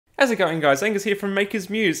How's it going, guys? Angus here from Makers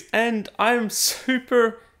Muse, and I'm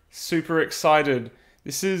super excited.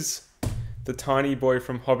 This is the Tinyboy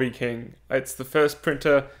from Hobbyking. It's the first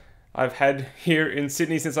printer I've had here in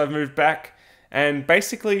Sydney since I've moved back, and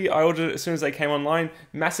basically I ordered it as soon as they came online.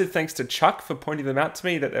 Massive thanks to Chuck for pointing them out to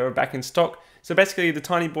me that they were back in stock. So basically the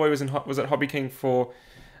Tinyboy was at Hobbyking for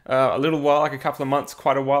a little while, like a couple of months,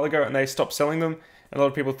 quite a while ago, and they stopped selling them. And a lot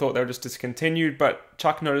of people thought they were just discontinued, but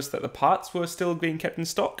Chuck noticed that the parts were still being kept in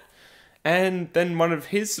stock. And then one of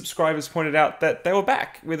his subscribers pointed out that they were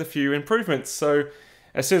back with a few improvements. So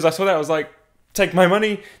as soon as I saw that, I was like, take my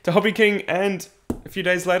money to Hobbyking, and a few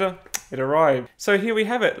days later, it arrived. So here we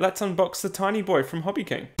have it. Let's unbox the Tinyboy from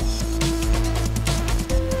Hobbyking.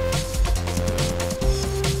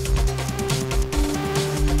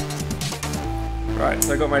 Right,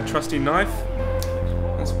 so I got my trusty knife.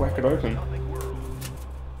 Let's whack it open.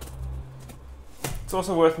 It's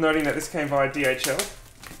also worth noting that this came via DHL.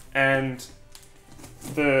 And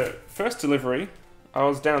the first delivery, I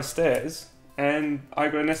was downstairs and I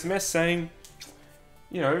got an SMS saying,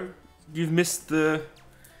 you know, you've missed the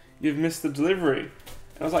delivery.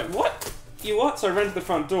 And I was like, what? You what? So I ran to the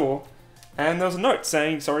front door and there was a note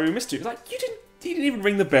saying, sorry, we missed you. It was like, you didn't even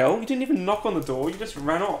ring the bell, you didn't even knock on the door, you just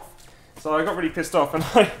ran off. So I got really pissed off and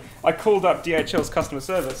I called up DHL's customer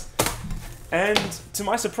service. And to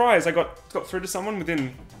my surprise, I got through to someone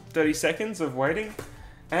within 30 seconds of waiting.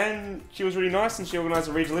 And she was really nice and she organised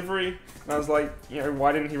a redelivery. And I was like, you know,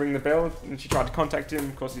 why didn't he ring the bell? And she tried to contact him,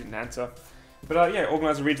 of course he didn't answer. But yeah,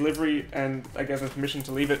 organised a redelivery and I gave them permission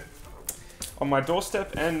to leave it on my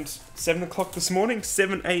doorstep. And 7 o'clock this morning,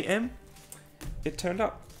 7 AM, it turned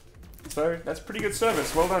up. So that's pretty good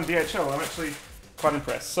service. Well done, DHL. I'm actually quite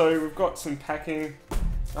impressed. So we've got some packing,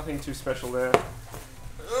 nothing too special there.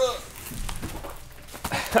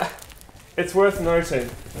 It's worth noting,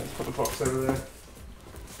 let's put the box over there,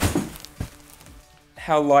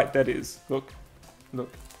 how light that is. Look.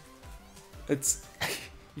 It's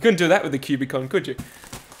you couldn't do that with a Cubicon, could you?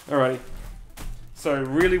 Alrighty. So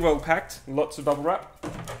really well packed, lots of bubble wrap.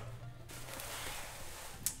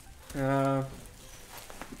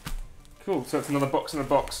 Cool. So it's another box in a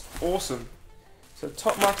box. Awesome. So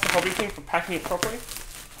top marks to Hobbyking for packing it properly.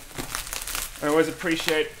 I always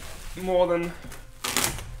appreciate more than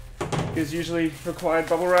is usually required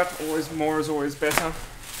bubble wrap. Always more is always better.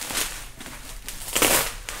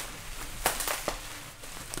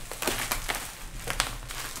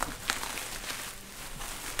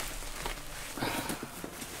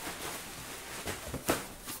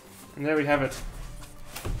 And there we have it.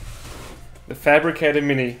 The Fabrikator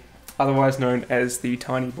Mini, otherwise known as the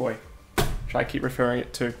Tinyboy, which I keep referring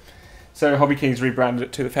it to. So Hobbyking's rebranded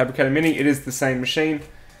it to the Fabrikator Mini. It is the same machine,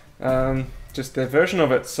 just their version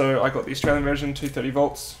of it. So I got the Australian version, 230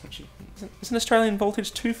 volts, which isn't Australian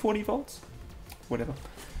voltage 240 volts? Whatever.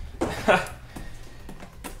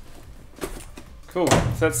 Cool,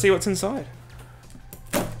 so let's see what's inside.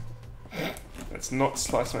 Let's not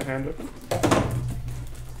slice my hand open.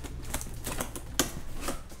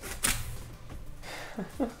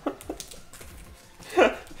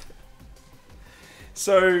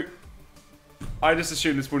 So, I just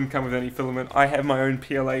assumed this wouldn't come with any filament. I have my own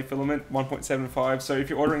PLA filament, 1.75, so if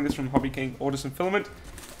you're ordering this from Hobbyking, order some filament,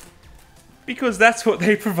 because that's what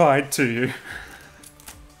they provide to you.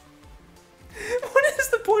 What is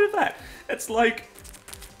the point of that? It's like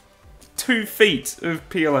 2 feet of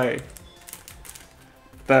PLA.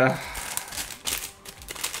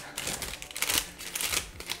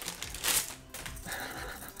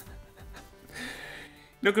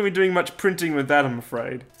 Not going to be doing much printing with that, I'm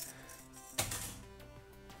afraid.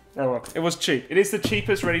 Oh well, it was cheap. It is the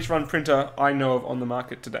cheapest ready-to-run printer I know of on the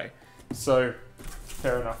market today. So,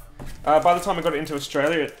 fair enough. By the time I got it into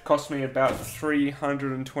Australia, it cost me about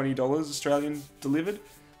 $320 Australian delivered.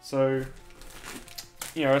 So,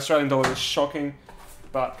 you know, Australian dollar is shocking,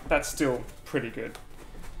 but that's still pretty good.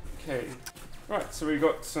 Okay, right, so we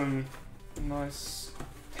got some nice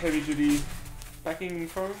heavy-duty backing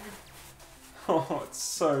foam. Oh, it's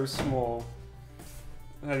so small.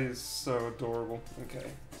 That is so adorable. Okay,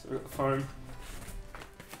 so we've got the foam.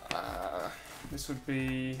 This would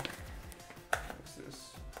be... what's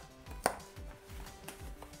this?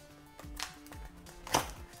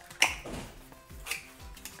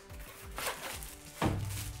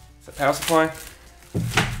 Is that power supply?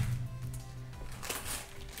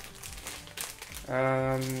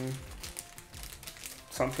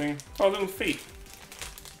 Something. Oh, little feet.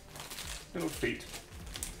 Little feet.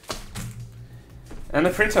 And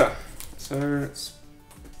the printer. So it's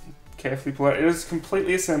carefully pulled out. It is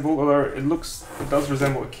completely assembled, although it does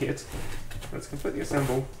resemble a kit, but it's completely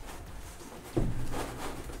assembled.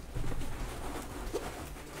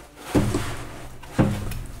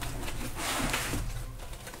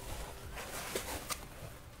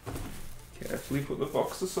 carefully put the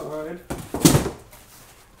box aside.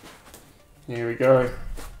 Here we go.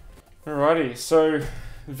 Alrighty, so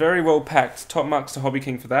very well packed. Top marks to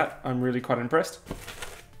Hobbyking for that. I'm really quite impressed.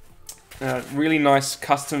 Really nice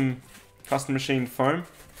custom machined foam.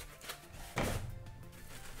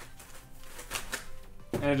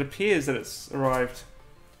 And it appears that it's arrived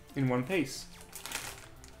in one piece.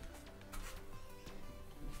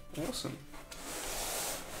 Awesome.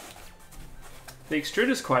 The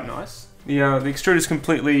extruder's quite nice. The extruder's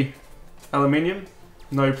completely aluminium,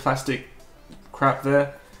 no plastic crap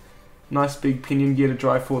there. Nice big pinion gear to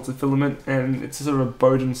drive forwards the filament, and it's a sort of a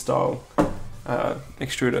Bowden style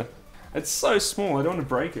extruder. It's so small, I don't want to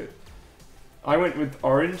break it. I went with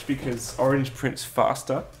orange because orange prints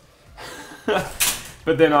faster.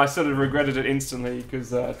 But then I sort of regretted it instantly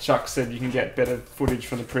because Chuck said you can get better footage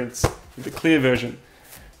from the prints with the clear version.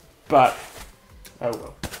 But, oh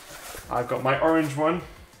well. I've got my orange one.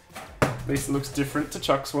 At least it looks different to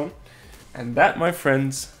Chuck's one. And that, my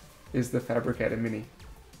friends, is the Fabrikator Mini.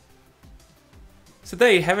 So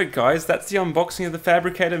there you have it, guys. That's the unboxing of the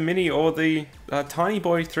Fabrikator Mini, or the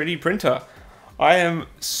Tinyboy 3D printer. I am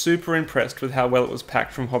super impressed with how well it was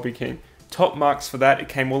packed from Hobbyking. Top marks for that. It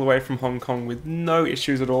came all the way from Hong Kong with no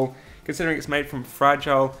issues at all. Considering it's made from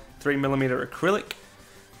fragile 3mm acrylic,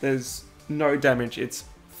 there's no damage. It's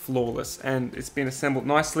flawless and it's been assembled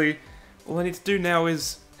nicely. All I need to do now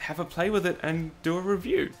is have a play with it and do a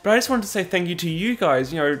review. But I just wanted to say thank you to you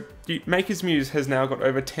guys. You know, Makers Muse has now got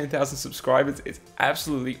over 10,000 subscribers. It's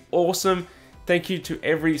absolutely awesome. Thank you to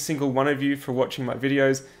every single one of you for watching my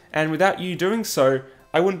videos. And without you doing so,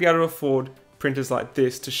 I wouldn't be able to afford printers like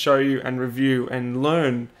this to show you and review and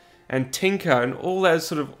learn and tinker and all those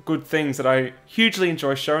sort of good things that I hugely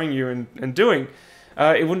enjoy showing you and doing.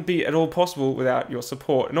 It wouldn't be at all possible without your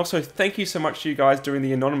support. And also, thank you so much to you guys doing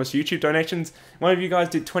the anonymous YouTube donations. One of you guys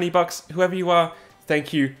did 20 bucks. Whoever you are,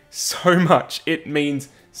 thank you so much. It means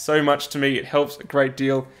so much to me. It helps a great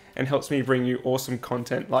deal and helps me bring you awesome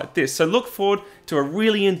content like this. So look forward to a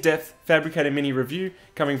really in-depth Fabrikator Mini review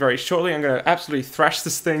coming very shortly. I'm going to absolutely thrash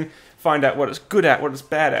this thing, find out what it's good at, what it's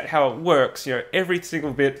bad at, how it works, you know, every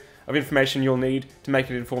single bit of information you'll need to make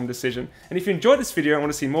an informed decision. And if you enjoyed this video and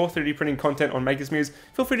want to see more 3D printing content on Makers Muse,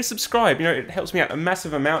 feel free to subscribe. You know, it helps me out a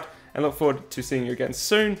massive amount, and look forward to seeing you again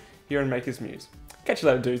soon here on Makers Muse. Catch you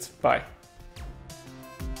later, dudes. Bye.